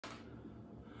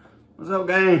What's up,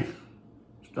 gang?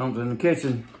 Stump's in the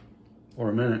kitchen for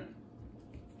a minute.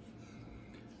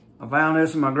 I found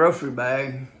this in my grocery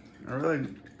bag. I really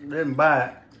didn't buy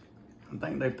it. I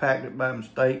think they packed it by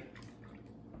mistake.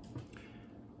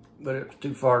 But it was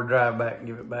too far to drive back and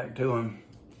give it back to them.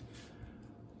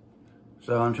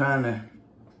 So I'm trying to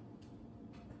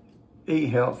eat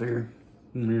healthier,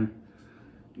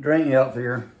 drink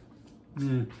healthier.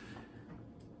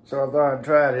 So I thought I'd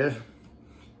try this.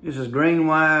 This is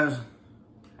Greenwise.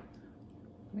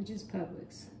 Which is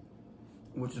Publix.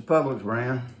 Which is Publix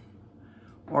brand.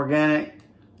 Organic,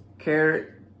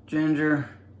 carrot, ginger,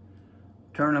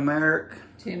 turmeric.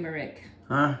 Turmeric.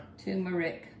 Huh?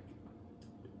 Turmeric.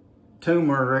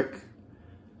 Turmeric.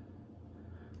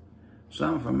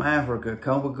 Something from Africa.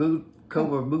 Kombucha.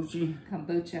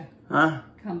 Kombucha. Huh?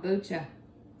 Kombucha.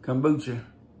 Kombucha.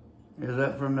 Is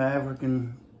that from the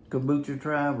African kombucha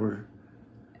tribe or?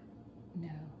 No.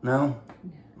 No? No.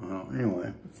 Well,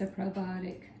 anyway. It's a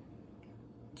probiotic.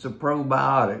 It's a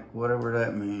probiotic, whatever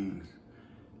that means.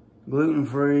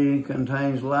 Gluten-free,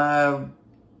 contains live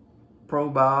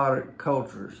probiotic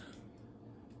cultures.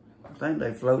 I think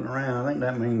they floating around. I think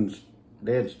that means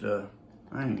dead stuff.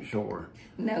 I ain't sure.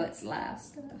 No, it's live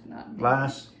stuff, not dead.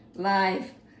 Lice?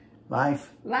 Live.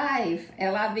 Life? Live.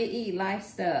 L-I-V-E. Live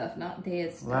stuff, not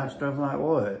dead stuff. Live stuff like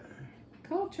what?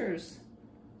 Cultures.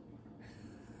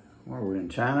 Where are we, in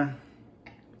China?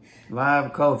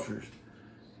 Live cultures.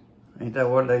 Ain't that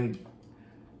what they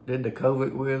did the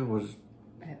COVID with, was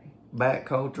bat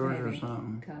cultures or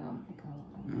something?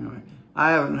 Anyway,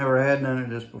 I haven't never had none of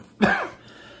this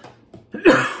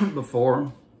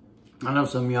before. I know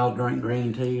some of y'all drink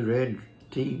green tea, red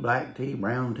tea, black tea,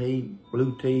 brown tea,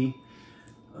 blue tea.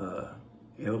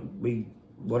 It'll be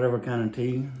whatever kind of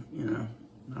tea, you know.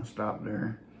 I'll stop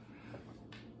there.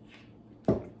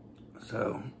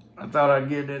 So I thought I'd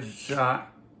give this a shot.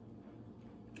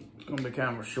 It's gonna be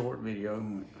kind of a short video.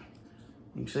 You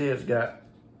can see it's got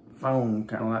foam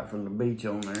kind of like from the beach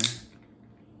on there.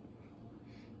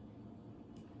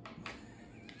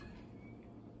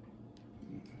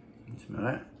 Smell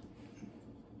that?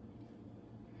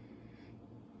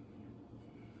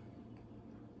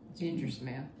 Ginger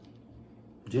smell.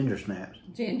 Ginger snaps.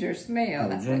 Ginger smell. Oh,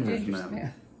 That's ginger what ginger smell.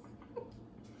 smell.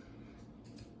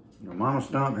 Your Mama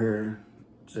Stump here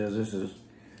says this is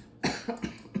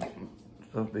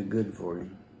supposed to be good for you.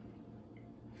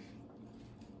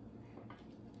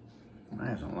 I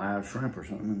have some live shrimp or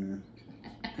something in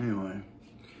there. Anyway,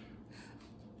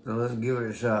 so let's give it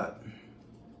a shot.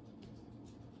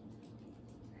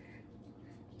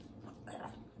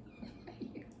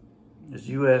 It's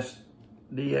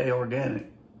USDA organic.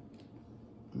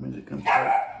 That means it comes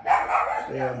straight.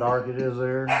 See how dark it is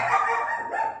there?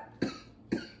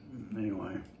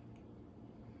 Anyway.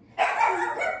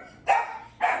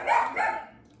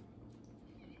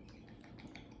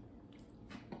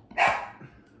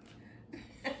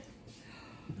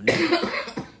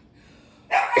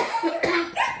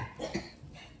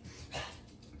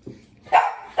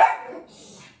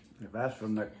 If that's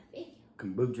from the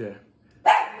kombucha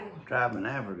tribe in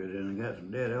Africa, then they got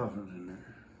some dead elephants in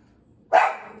there.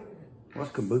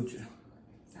 What's kombucha?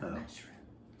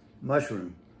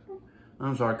 Mushroom.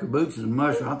 I'm sorry, kombucha is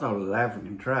mushroom. I thought it was an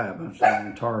African tribe. I was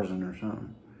saying Tarzan or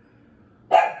something.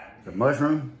 It's a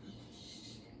mushroom?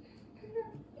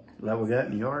 Is that what we got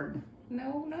in the yard?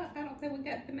 No, not. I don't think we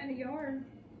got them in the yard.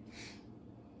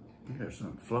 There's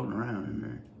something floating around in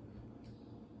there.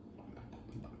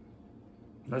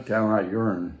 That's kind of like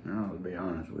urine, I'll be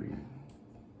honest with you.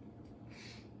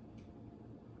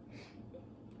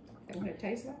 Is that what it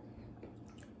tastes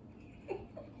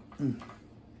like?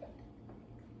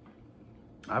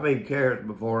 I've eaten carrots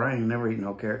before. I ain't never eaten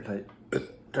no carrot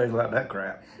taste like that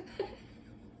crap.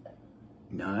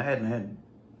 No, I hadn't had.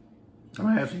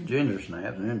 I had some ginger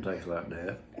snaps and it didn't taste like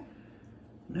that.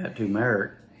 And that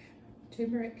turmeric.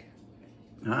 Turmeric.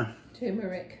 Huh?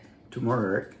 Turmeric.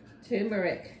 Turmeric.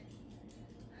 Turmeric.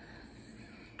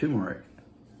 Turmeric.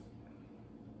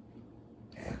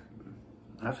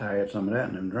 That's how I had some of that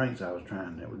in them drinks I was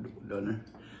trying that was doing it.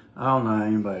 I don't know how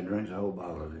anybody drinks a whole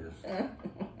bottle of this.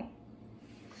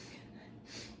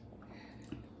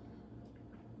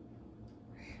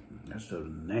 That's so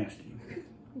nasty.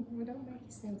 We don't make you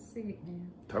sound sick,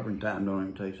 man. Turpentine don't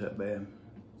even taste that bad.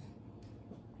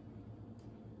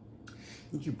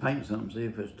 Did you paint something, see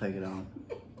if it's take it off?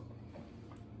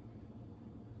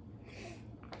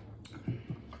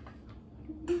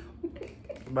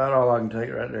 About all I can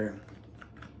take right there.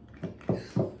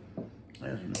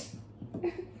 That's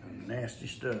nasty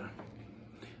stuff.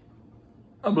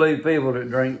 I believe people that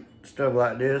drink stuff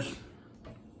like this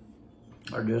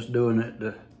are just doing it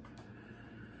to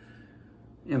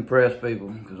impress people,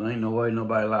 because ain't no way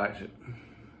nobody likes it.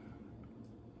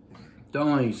 It's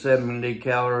only 70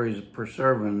 calories per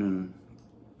serving,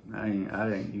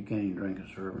 and you can't even drink a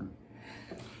serving.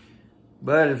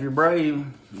 But if you're brave,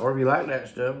 or if you like that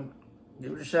stuff,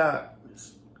 give it a shot.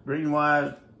 It's green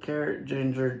wise, carrot,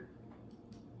 ginger,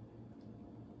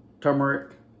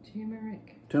 turmeric,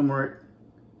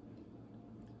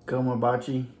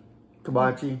 kombucha,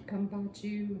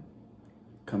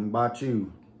 kombucha.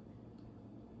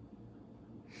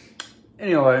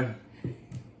 Anyway,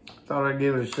 thought I'd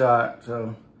give it a shot.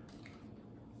 So,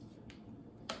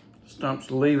 Stump's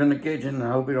leaving the kitchen.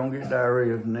 I hope he don't get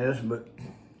diarrhea from this, but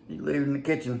he's leaving the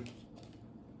kitchen.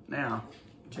 Now,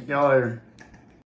 check y'all later.